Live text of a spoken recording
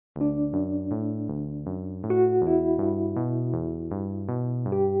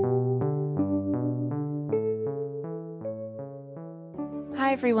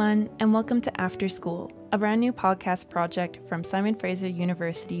Hi everyone, and welcome to After School, a brand new podcast project from Simon Fraser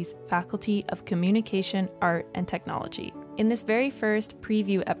University's Faculty of Communication, Art and Technology. In this very first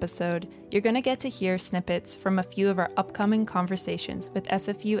preview episode, you're going to get to hear snippets from a few of our upcoming conversations with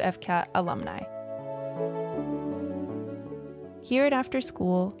SFU FCAT alumni. Here at After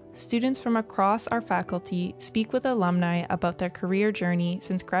School, students from across our faculty speak with alumni about their career journey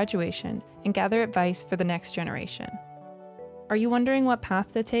since graduation and gather advice for the next generation. Are you wondering what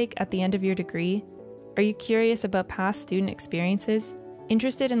path to take at the end of your degree? Are you curious about past student experiences?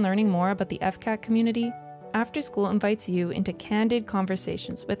 Interested in learning more about the FCAT community? After School invites you into candid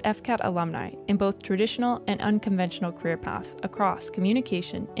conversations with FCAT alumni in both traditional and unconventional career paths across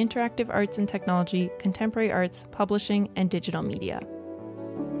communication, interactive arts and technology, contemporary arts, publishing, and digital media.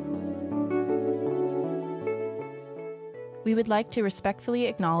 We would like to respectfully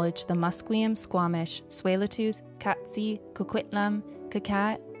acknowledge the Musqueam, Squamish, Tsleil-Waututh, Katzie, Kwikwetlem,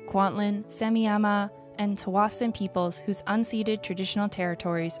 Qayqayt, Kwantlen, Semiahmoo and Tsawwassen peoples whose unceded traditional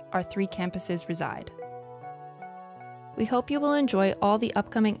territories our three campuses reside. We hope you will enjoy all the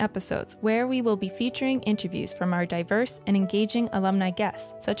upcoming episodes where we will be featuring interviews from our diverse and engaging alumni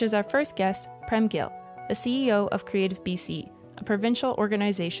guests, such as our first guest, Prem Gill, the CEO of Creative BC, a provincial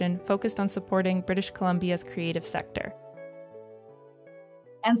organization focused on supporting British Columbia's creative sector.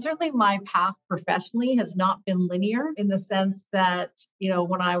 And certainly my path professionally has not been linear in the sense that,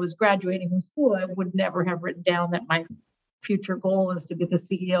 when I was graduating from school, I would never have written down that my future goal is to be the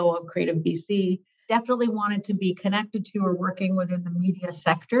CEO of Creative BC. Definitely wanted to be connected to or working within the media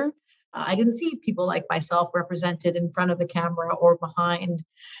sector. I didn't see people like myself represented in front of the camera or behind,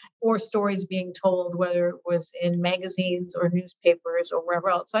 or stories being told, whether it was in magazines or newspapers or wherever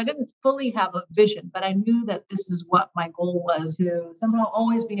else. So I didn't fully have a vision, but I knew that this is what my goal was, to somehow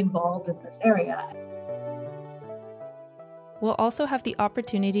always be involved in this area. We'll also have the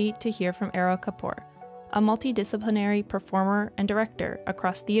opportunity to hear from Errol Kapoor, a multidisciplinary performer and director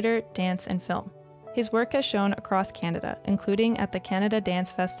across theatre, dance, and film. His work has shown across Canada, including at the Canada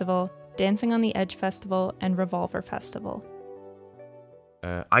Dance Festival, Dancing on the Edge Festival, and Revolver Festival.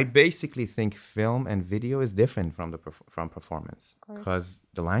 I basically think film and video is different from performance, because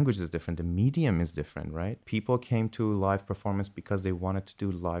the language is different, the medium is different, right? People came to live performance because they wanted to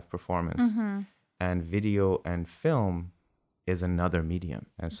do live performance, and video and film is another medium,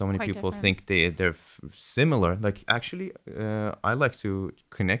 and so many people think they're similar. Like, actually, I like to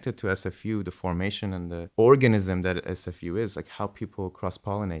connect it to SFU, the formation and the organism that SFU is, like how people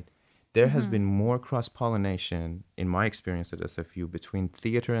cross-pollinate. There has been more cross-pollination, in my experience at SFU, between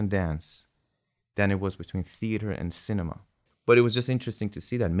theater and dance than it was between theater and cinema. But it was just interesting to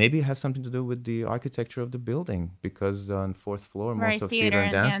see that. Maybe it has something to do with the architecture of the building, because on fourth floor, most of theater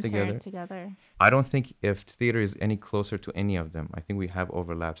and dance together. I don't think if theater is any closer to any of them. I think we have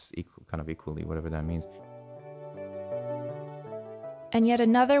overlaps equally, whatever that means. And yet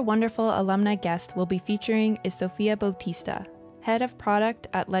another wonderful alumni guest we'll be featuring is Sofia Bautista, Head of Product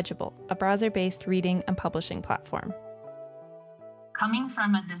at Legible, a browser-based reading and publishing platform. Coming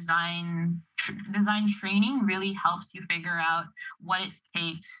from a design training really helps you figure out what it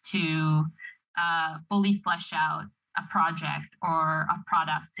takes to fully flesh out a project or a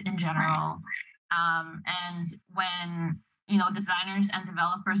product in general. And when designers and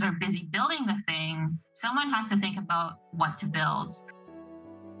developers are busy building the thing, someone has to think about what to build.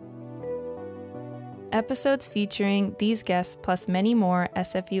 Episodes featuring these guests plus many more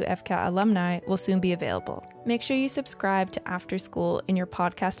SFU FCAT alumni will soon be available. Make sure you subscribe to After School in your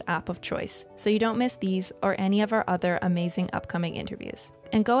podcast app of choice so you don't miss these or any of our other amazing upcoming interviews.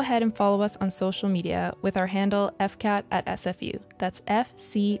 And go ahead and follow us on social media with our handle FCAT at SFU. That's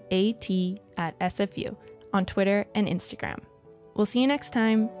FCAT at SFU on Twitter and Instagram. We'll see you next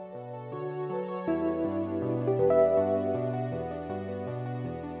time.